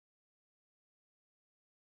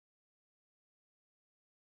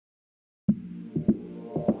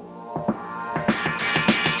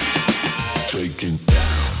breaking down.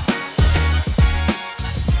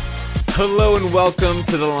 Hello and welcome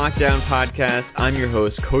to the Lockdown Podcast. I'm your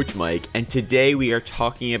host, Coach Mike, and today we are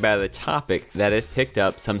talking about a topic that has picked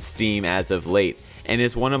up some steam as of late and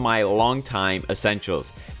is one of my longtime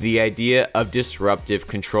essentials, the idea of disruptive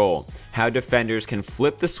control, how defenders can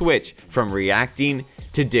flip the switch from reacting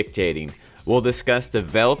to dictating. We'll discuss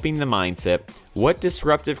developing the mindset, what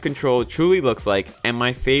disruptive control truly looks like, and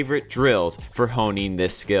my favorite drills for honing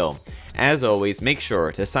this skill. As always, make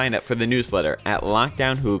sure to sign up for the newsletter at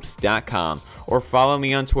lockdownhoops.com or follow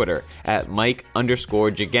me on Twitter at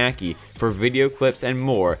Mike_Jagacki for video clips and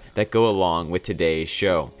more that go along with today's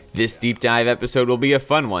show. This deep dive episode will be a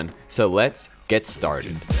fun one, so let's get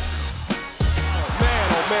started.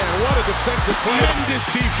 Oh man, what a defensive play. Tremendous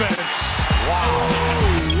defense. Wow.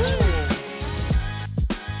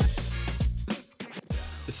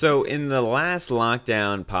 So in the last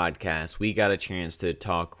Lockdown podcast, we got a chance to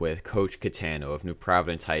talk with Coach Catano of New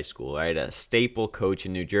Providence High School, right? A staple coach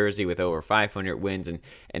in New Jersey with over 500 wins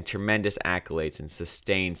and tremendous accolades and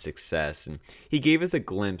sustained success. And he gave us a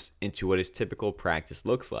glimpse into what his typical practice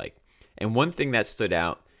looks like. And one thing that stood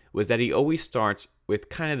out was that he always starts with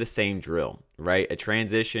kind of the same drill, right? A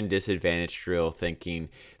transition disadvantage drill, thinking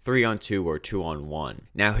 3-on-2 or 2-on-1.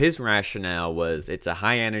 Now his rationale was it's a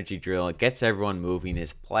high energy drill, it gets everyone moving,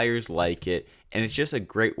 his players like it, and it's just a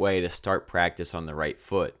great way to start practice on the right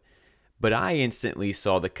foot. But I instantly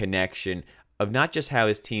saw the connection of not just how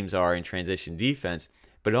his teams are in transition defense,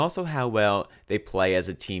 but also how well they play as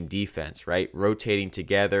a team defense, right? Rotating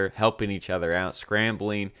together, helping each other out,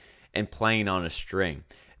 scrambling, and playing on a string.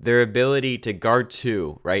 Their ability to guard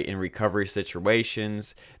two, right, in recovery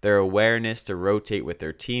situations, their awareness to rotate with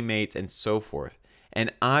their teammates, and so forth.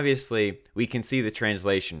 And obviously, we can see the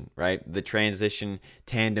translation, right? The transition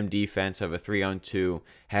tandem defense of a 3-on-2,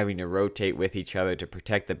 having to rotate with each other to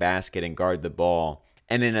protect the basket and guard the ball.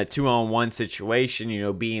 And in a 2-on-1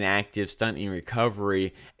 situation, being active, stunting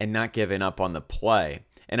recovery, and not giving up on the play.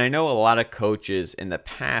 And I know a lot of coaches in the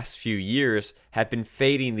past few years have been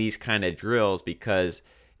fading these kind of drills because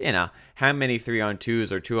how many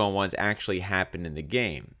 3-on-2s or 2-on-1s actually happen in the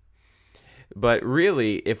game? But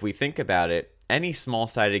really, if we think about it, any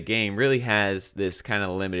small-sided game really has this kind of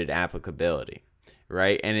limited applicability,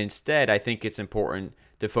 right? And instead, I think it's important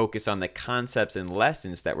to focus on the concepts and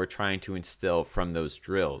lessons that we're trying to instill from those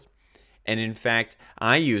drills. And in fact,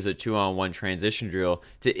 I use a 2-on-1 transition drill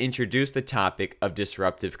to introduce the topic of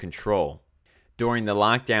disruptive control. During the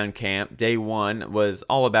lockdown camp, day one was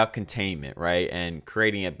all about containment, right? And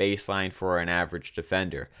creating a baseline for an average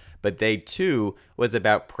defender. But day two was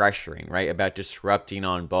about pressuring, right? About disrupting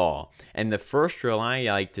on ball. And the first drill I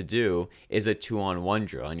like to do is a 2-on-1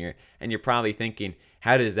 drill. And you're probably thinking,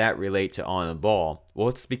 how does that relate to on the ball? Well,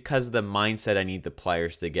 it's because of the mindset I need the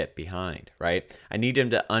players to get behind, right? I need them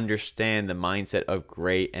to understand the mindset of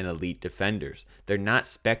great and elite defenders. They're not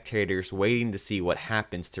spectators waiting to see what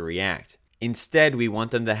happens to react. Instead, we want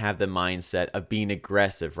them to have the mindset of being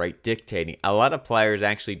aggressive, right? Dictating. A lot of players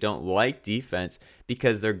actually don't like defense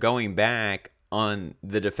because they're going back on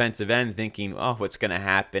the defensive end thinking, oh, what's going to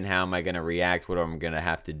happen? How am I going to react? What am I going to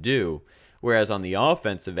have to do? Whereas on the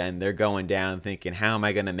offensive end, they're going down thinking, how am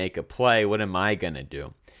I going to make a play? What am I going to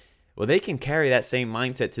do? Well, they can carry that same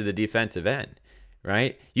mindset to the defensive end,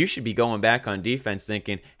 right? You should be going back on defense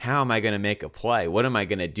thinking, how am I going to make a play? What am I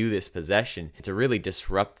going to do this possession to really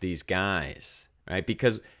disrupt these guys, right?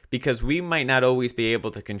 Because we might not always be able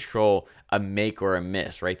to control a make or a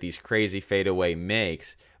miss, right? These crazy fadeaway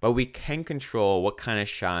makes, but we can control what kind of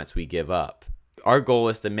shots we give up. Our goal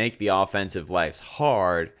is to make the offensive lives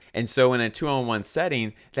hard, and so in a 2-on-1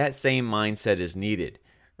 setting, that same mindset is needed,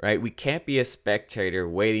 right? We can't be a spectator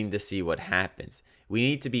waiting to see what happens. We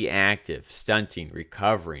need to be active, stunting,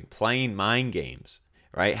 recovering, playing mind games,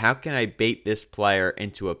 right? How can I bait this player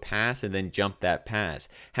into a pass and then jump that pass?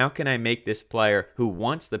 How can I make this player who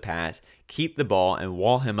wants the pass keep the ball and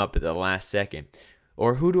wall him up at the last second?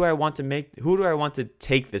 Or who do I want to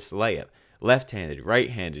take this layup? Left-handed,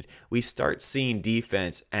 right-handed. We start seeing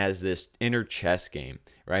defense as this inner chess game,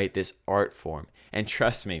 right? This art form. And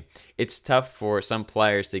trust me, it's tough for some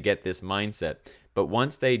players to get this mindset. But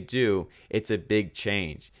once they do, it's a big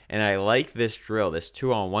change. And I like this drill, this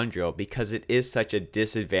 2-on-1 drill, because it is such a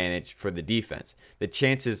disadvantage for the defense. The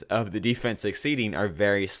chances of the defense succeeding are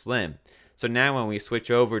very slim. So now when we switch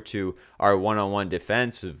over to our 1-on-1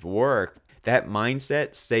 defensive work, that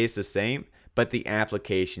mindset stays the same, but the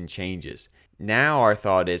application changes. Now our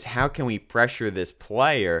thought is, how can we pressure this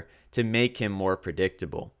player to make him more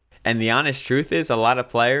predictable? And the honest truth is, a lot of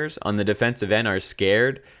players on the defensive end are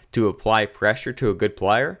scared to apply pressure to a good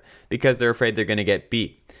player because they're afraid they're going to get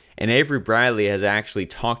beat. And Avery Bradley has actually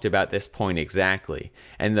talked about this point exactly.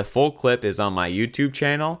 And the full clip is on my YouTube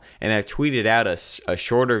channel, and I've tweeted out a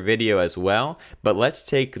shorter video as well. But let's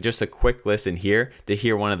take just a quick listen here to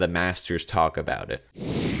hear one of the masters talk about it.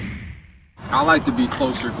 I like to be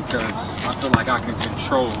closer because I feel like I can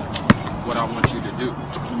control what I want you to do.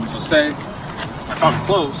 So say, if I'm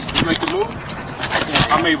close, you make the move,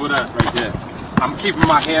 I'm able to, right there. I'm keeping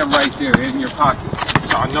my hand right there in your pocket,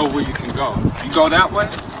 so I know where you can go. You go that way,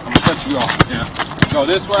 I'm gonna cut you off. Yeah. You go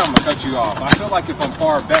this way, I'm gonna cut you off. I feel like if I'm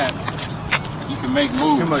far back, you can make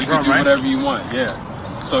moves, you can do whatever you want,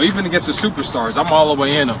 yeah. So even against the superstars, I'm all the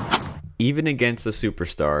way in them. Even against the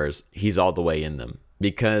superstars, he's all the way in them.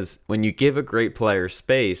 Because when you give a great player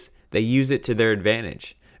space, they use it to their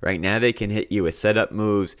advantage. Right now they can hit you with setup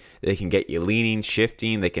moves, they can get you leaning,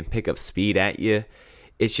 shifting, they can pick up speed at you.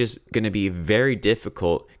 It's just going to be very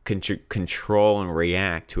difficult to control and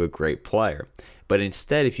react to a great player. But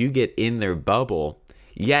instead, if you get in their bubble,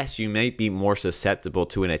 yes, you might be more susceptible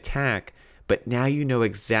to an attack, but now you know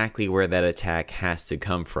exactly where that attack has to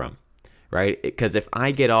come from. Right? Because if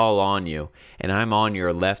I get all on you and I'm on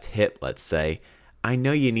your left hip, let's say, I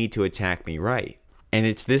know you need to attack me right. And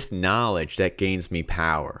it's this knowledge that gains me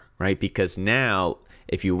power, right? Because now,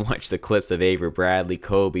 if you watch the clips of Avery Bradley,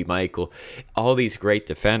 Kobe, Michael, all these great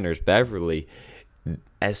defenders, Beverly,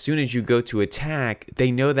 as soon as you go to attack,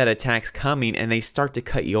 they know that attack's coming and they start to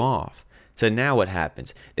cut you off. So now what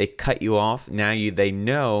happens? They cut you off. Now they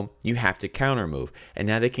know you have to counter move. And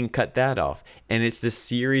now they can cut that off. And it's this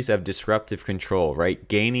series of disruptive control, right?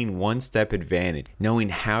 Gaining one step advantage, knowing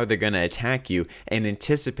how they're going to attack you and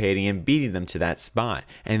anticipating and beating them to that spot.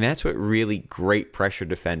 And that's what really great pressure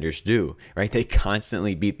defenders do, right? They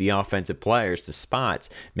constantly beat the offensive players to spots,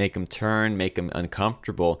 make them turn, make them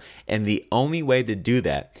uncomfortable. And the only way to do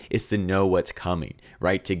that is to know what's coming,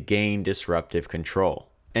 right? To gain disruptive control.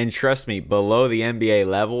 And trust me, below the NBA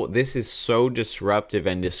level, this is so disruptive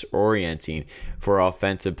and disorienting for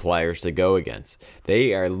offensive players to go against.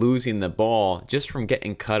 They are losing the ball just from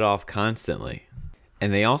getting cut off constantly.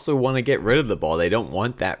 And they also want to get rid of the ball. They don't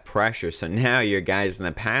want that pressure. So now your guys in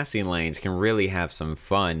the passing lanes can really have some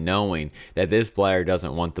fun knowing that this player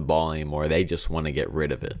doesn't want the ball anymore. They just want to get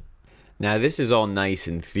rid of it. Now, this is all nice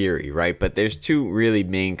in theory, right? But there's two really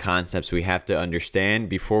main concepts we have to understand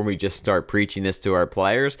before we just start preaching this to our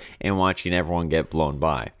players and watching everyone get blown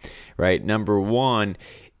by, right? Number one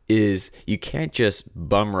is you can't just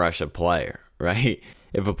bum rush a player, right?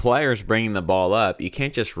 If a player is bringing the ball up, you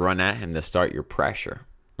can't just run at him to start your pressure.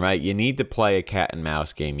 Right? You need to play a cat and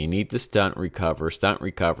mouse game. You need to stunt recover.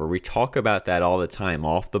 We talk about that all the time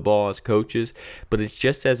off the ball as coaches, but it's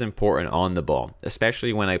just as important on the ball,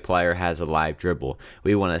 especially when a player has a live dribble.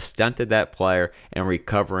 We want to stunt at that player and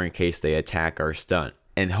recover in case they attack our stunt.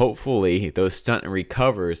 And hopefully those stunt and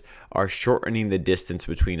recovers are shortening the distance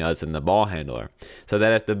between us and the ball handler. So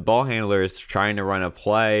that if the ball handler is trying to run a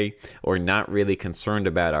play or not really concerned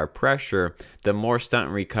about our pressure, the more stunt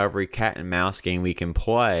and recovery cat and mouse game we can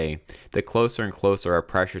play, the closer and closer our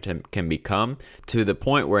pressure can become, to the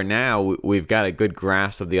point where now we've got a good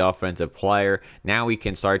grasp of the offensive player. Now we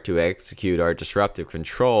can start to execute our disruptive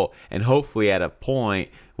control and hopefully at a point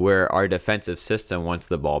where our defensive system wants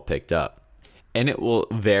the ball picked up. And it will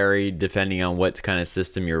vary depending on what kind of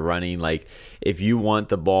system you're running. Like if you want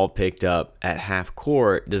the ball picked up at half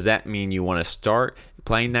court, does that mean you want to start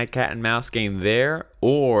playing that cat and mouse game there?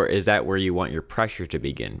 Or is that where you want your pressure to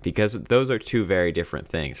begin? Because those are two very different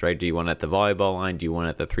things, right? Do you want it at the volleyball line? Do you want it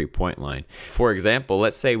at the three-point line? For example,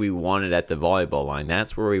 let's say we want it at the volleyball line.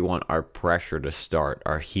 That's where we want our pressure to start,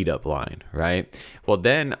 our heat-up line, right? Well,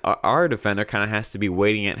 then our defender kind of has to be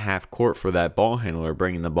waiting at half court for that ball handler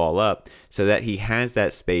bringing the ball up so that he has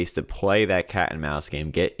that space to play that cat and mouse game,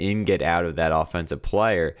 get in, get out of that offensive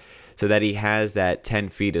player, so that he has that 10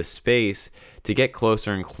 feet of space to get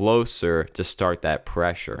closer and closer to start that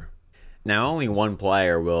pressure. Now, only one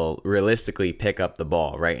player will realistically pick up the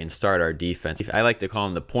ball, right, and start our defense. I like to call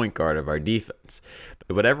him the point guard of our defense.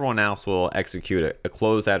 But everyone else will execute a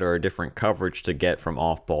closeout or a different coverage to get from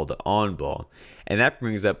off ball to on ball. And that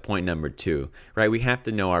brings up point number two, right? We have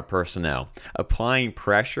to know our personnel. Applying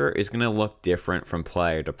pressure is going to look different from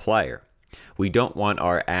player to player. We don't want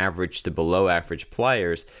our average to below average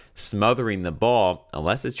players smothering the ball,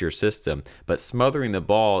 unless it's your system, but smothering the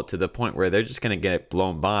ball to the point where they're just going to get it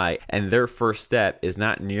blown by and their first step is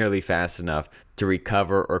not nearly fast enough to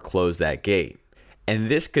recover or close that gate. And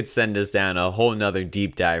this could send us down a whole nother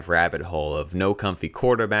deep dive rabbit hole of no comfy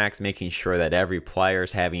quarterbacks, making sure that every player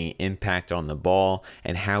is having an impact on the ball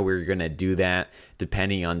and how we're going to do that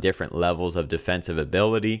depending on different levels of defensive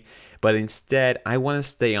ability. But instead, I want to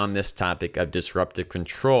stay on this topic of disruptive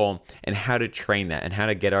control and how to train that and how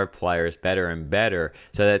to get our players better and better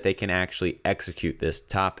so that they can actually execute this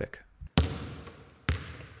topic.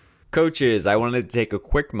 Coaches, I wanted to take a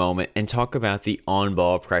quick moment and talk about the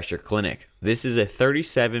On-Ball Pressure Clinic. This is a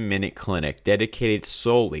 37-minute clinic dedicated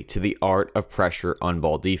solely to the art of pressure on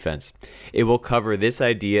ball defense. It will cover this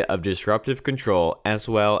idea of disruptive control as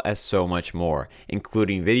well as so much more,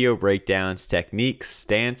 including video breakdowns, techniques,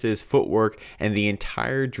 stances, footwork, and the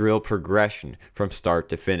entire drill progression from start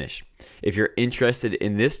to finish. If you're interested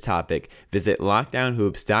in this topic, visit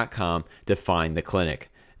lockdownhoops.com to find the clinic.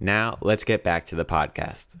 Now, let's get back to the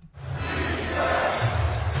podcast.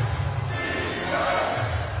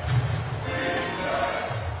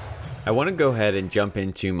 I want to go ahead and jump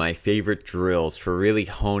into my favorite drills for really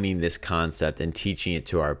honing this concept and teaching it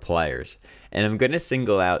to our players. And I'm going to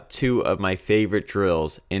single out two of my favorite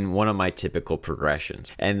drills in one of my typical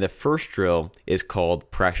progressions. And the first drill is called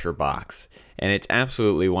Pressure Box. And it's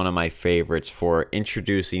absolutely one of my favorites for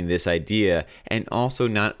introducing this idea and also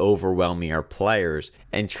not overwhelming our players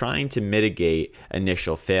and trying to mitigate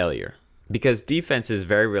initial failure. Because defense is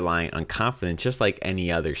very reliant on confidence, just like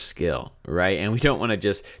any other skill, right? And we don't want to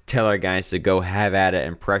just tell our guys to go have at it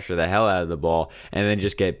and pressure the hell out of the ball and then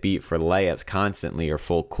just get beat for layups constantly or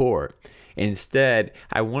full court. Instead,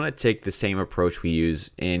 I want to take the same approach we use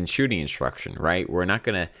in shooting instruction, right? We're not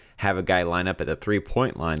going to have a guy line up at the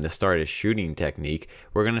three-point line to start his shooting technique.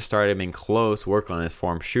 We're going to start him in close, work on his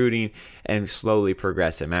form shooting, and slowly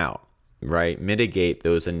progress him out, right? Mitigate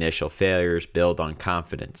those initial failures, build on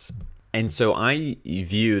confidence. And so I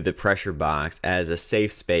view the pressure box as a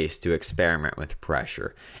safe space to experiment with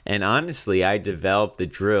pressure. And honestly, I developed the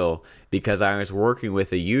drill because I was working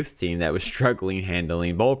with a youth team that was struggling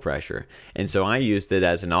handling ball pressure. And so I used it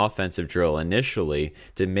as an offensive drill initially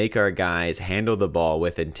to make our guys handle the ball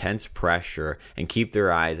with intense pressure and keep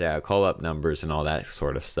their eyes out, call up numbers and all that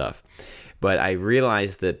sort of stuff. But I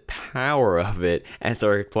realized the power of it as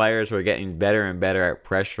our players were getting better and better at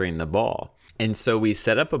pressuring the ball. And so we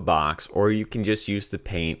set up a box, or you can just use the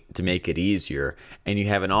paint to make it easier, and you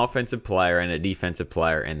have an offensive player and a defensive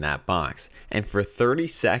player in that box. And for 30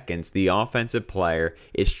 seconds, the offensive player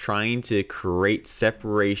is trying to create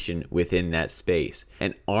separation within that space,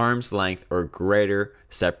 an arm's length or greater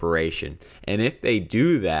separation. And if they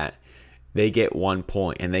do that, they get 1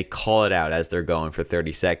 point and they call it out as they're going for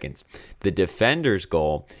 30 seconds. The defender's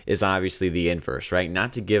goal is obviously the inverse, right?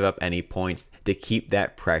 Not to give up any points, to keep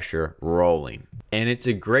that pressure rolling. And it's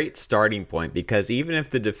a great starting point because even if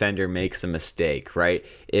the defender makes a mistake, right?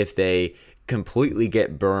 If they completely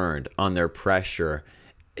get burned on their pressure,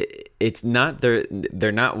 it's not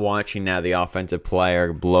they're not watching now the offensive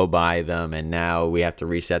player blow by them and now we have to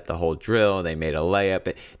reset the whole drill. They made a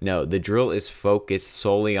layup. No, the drill is focused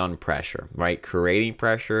solely on pressure, right? Creating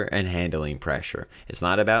pressure and handling pressure. It's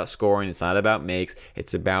not about scoring. It's not about makes.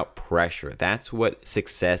 It's about pressure. That's what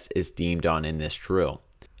success is deemed on in this drill.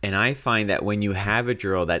 And I find that when you have a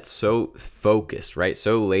drill that's so focused, right,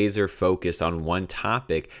 so laser focused on one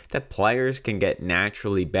topic, that players can get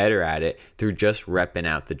naturally better at it through just repping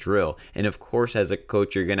out the drill. And of course, as a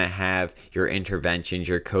coach, you're going to have your interventions,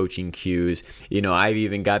 your coaching cues. You know, I've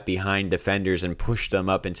even got behind defenders and pushed them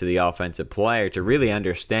up into the offensive player to really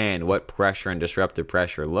understand what pressure and disruptive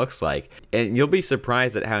pressure looks like. And you'll be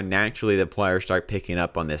surprised at how naturally the players start picking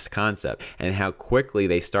up on this concept and how quickly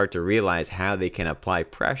they start to realize how they can apply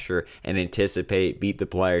pressure and anticipate, beat the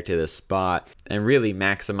player to the spot, and really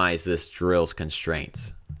maximize this drill's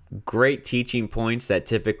constraints. Great teaching points that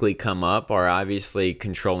typically come up are obviously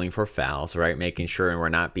controlling for fouls, right? Making sure we're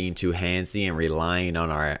not being too handsy and relying on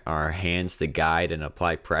our hands to guide and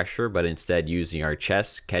apply pressure, but instead using our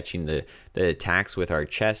chest, catching the attacks with our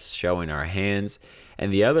chest, showing our hands.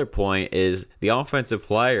 And the other point is the offensive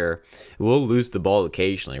player will lose the ball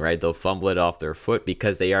occasionally, right? They'll fumble it off their foot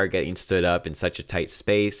because they are getting stood up in such a tight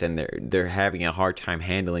space and they're having a hard time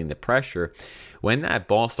handling the pressure. When that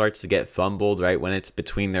ball starts to get fumbled, right, when it's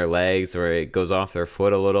between their legs or it goes off their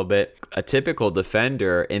foot a little bit, a typical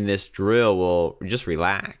defender in this drill will just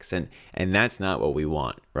relax. And that's not what we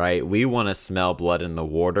want, right? We want to smell blood in the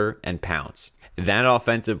water and pounce. That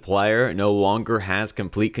offensive player no longer has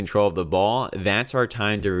complete control of the ball. That's our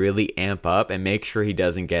time to really amp up and make sure he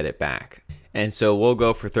doesn't get it back. And so we'll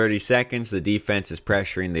go for 30 seconds. The defense is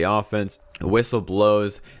pressuring the offense. The whistle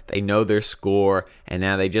blows. They know their score. And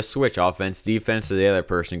now they just switch offense, defense, to the other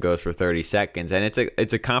person goes for 30 seconds. And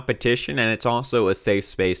it's a competition, and it's also a safe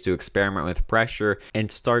space to experiment with pressure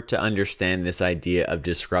and start to understand this idea of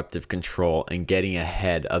disruptive control and getting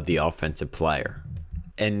ahead of the offensive player.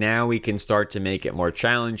 And now we can start to make it more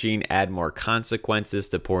challenging, add more consequences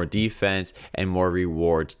to poor defense, and more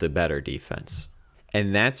rewards to better defense.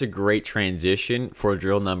 And that's a great transition for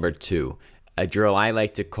drill number 2, a drill I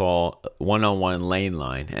like to call one-on-one lane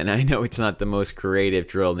line. And I know it's not the most creative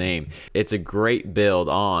drill name. It's a great build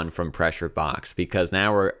on from pressure box, because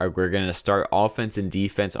now we're going to start offense and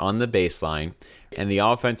defense on the baseline. And the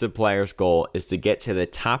offensive player's goal is to get to the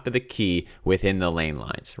top of the key within the lane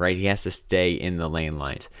lines, right? He has to stay in the lane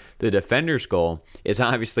lines. The defender's goal is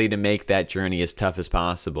obviously to make that journey as tough as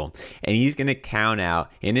possible. And he's going to count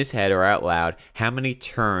out in his head or out loud how many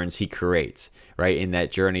turns he creates, right, in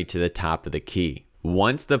that journey to the top of the key.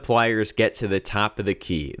 Once the players get to the top of the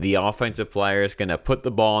key, the offensive player is going to put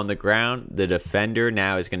the ball on the ground. The defender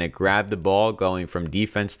now is going to grab the ball going from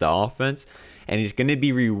defense to offense, and he's going to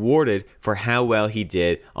be rewarded for how well he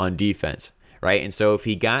did on defense, right? And so if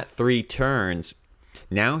he got 3 turns,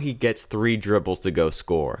 now he gets 3 dribbles to go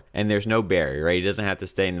score, and there's no barrier, right? He doesn't have to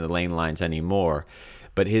stay in the lane lines anymore,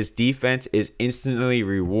 but his defense is instantly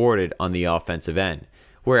rewarded on the offensive end.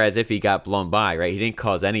 Whereas if he got blown by, right, he didn't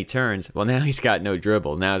cause any turns, well, now he's got no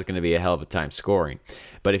dribble. Now it's going to be a hell of a time scoring.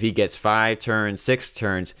 But if he gets 5 turns, 6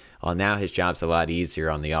 turns, well, now his job's a lot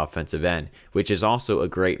easier on the offensive end, which is also a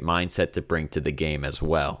great mindset to bring to the game as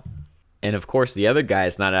well. And of course, the other guy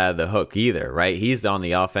is not out of the hook either, right? He's on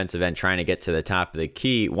the offensive end trying to get to the top of the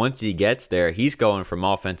key. Once he gets there, he's going from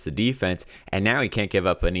offense to defense, and now he can't give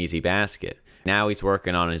up an easy basket. Now he's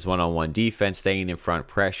working on his one-on-one defense, staying in front,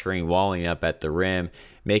 pressuring, walling up at the rim,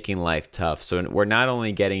 making life tough. So we're not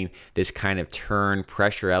only getting this kind of turn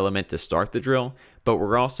pressure element to start the drill, but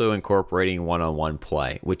we're also incorporating one-on-one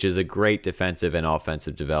play, which is a great defensive and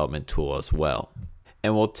offensive development tool as well.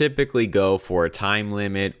 And we'll typically go for a time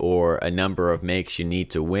limit or a number of makes you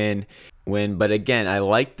need to win. But again, I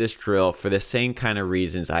like this drill for the same kind of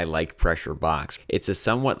reasons I like pressure box. It's a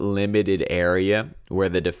somewhat limited area where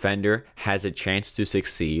the defender has a chance to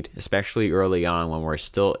succeed, especially early on when we're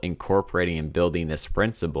still incorporating and building this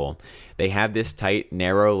principle. They have this tight,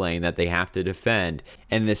 narrow lane that they have to defend,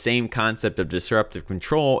 and the same concept of disruptive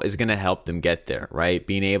control is going to help them get there, right?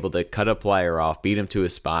 Being able to cut a player off, beat them to a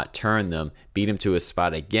spot, turn them, beat them to a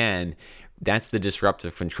spot again, that's the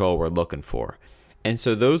disruptive control we're looking for. And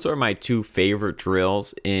so those are my 2 favorite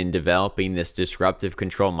drills in developing this disruptive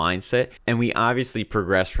control mindset. And we obviously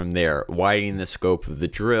progress from there, widening the scope of the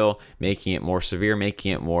drill, making it more severe,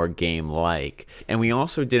 making it more game-like. And we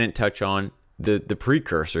also didn't touch on the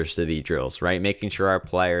precursors to these drills, right? Making sure our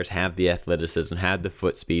players have the athleticism, have the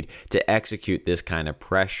foot speed to execute this kind of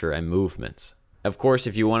pressure and movements. Of course,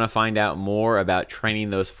 if you want to find out more about training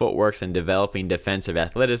those footworks and developing defensive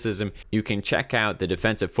athleticism, you can check out the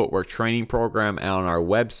defensive footwork training program on our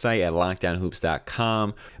website at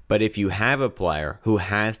lockdownhoops.com. But if you have a player who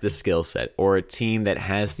has the skill set or a team that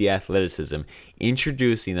has the athleticism,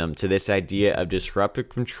 introducing them to this idea of disruptive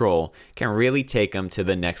control can really take them to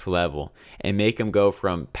the next level and make them go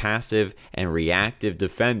from passive and reactive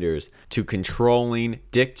defenders to controlling,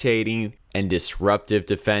 dictating, and disruptive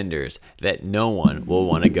defenders that no one will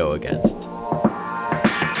want to go against.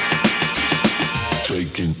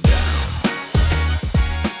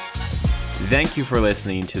 Thank you for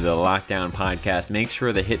listening to the Lockdown Podcast. Make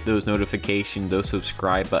sure to hit those notifications, those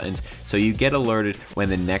subscribe buttons, so you get alerted when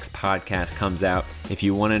the next podcast comes out. If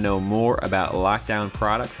you want to know more about Lockdown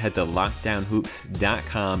products, head to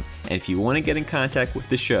lockdownhoops.com. And if you want to get in contact with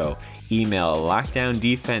the show, email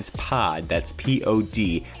lockdowndefensepod, that's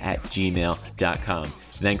POD, @gmail.com.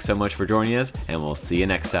 Thanks so much for joining us, and we'll see you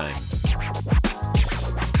next time.